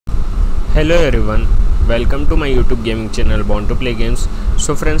Hello everyone, welcome to my YouTube gaming channel Born to Play Games.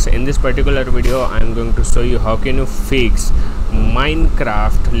 So friends, in this particular video I am going to show you how can you fix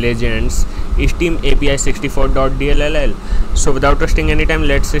Minecraft Legends Steam API 64.dll. So without wasting any time,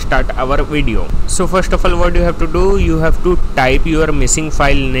 let's start our video. So first of all, what you have to do, you have to type your missing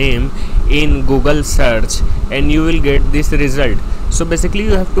file name in Google search and you will get this result. So basically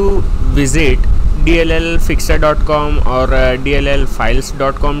you have to visit dllfixer.com or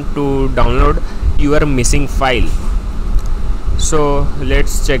dllfiles.com to download your missing file. So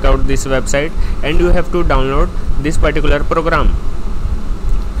let's check out this website and you have to download this particular program.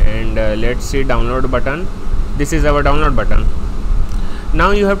 And let's see download button. This is our download button.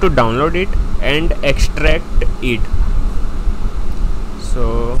 Now you have to download it and extract it.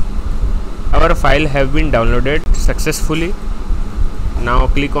 So our file have been downloaded successfully. Now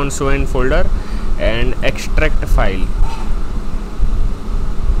click on show in folder and extract file.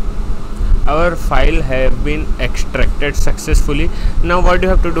 Our file have been extracted successfully. Now what you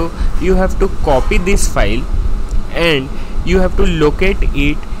have to do, you have to copy this file and you have to locate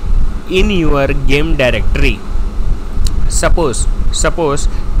it in your game directory. Suppose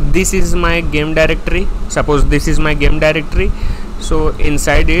this is my game directory. So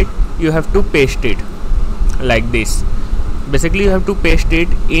inside it you have to paste it like this. Basically you have to paste it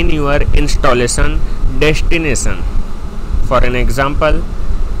in your installation destination. For an example,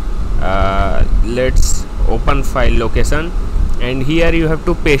 let's open file location and here you have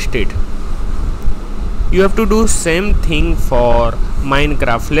to paste it. You have to do same thing for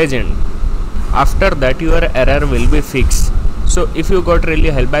Minecraft Legend. After that your error will be fixed. So if you got really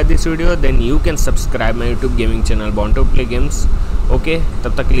help by this video, then you can subscribe my YouTube gaming channel Born to Play Games. Okay,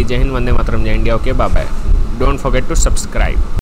 तब तक के लिए जय हिंद, वंदे मातरम, जय India. Okay, bye bye. Don't forget to subscribe.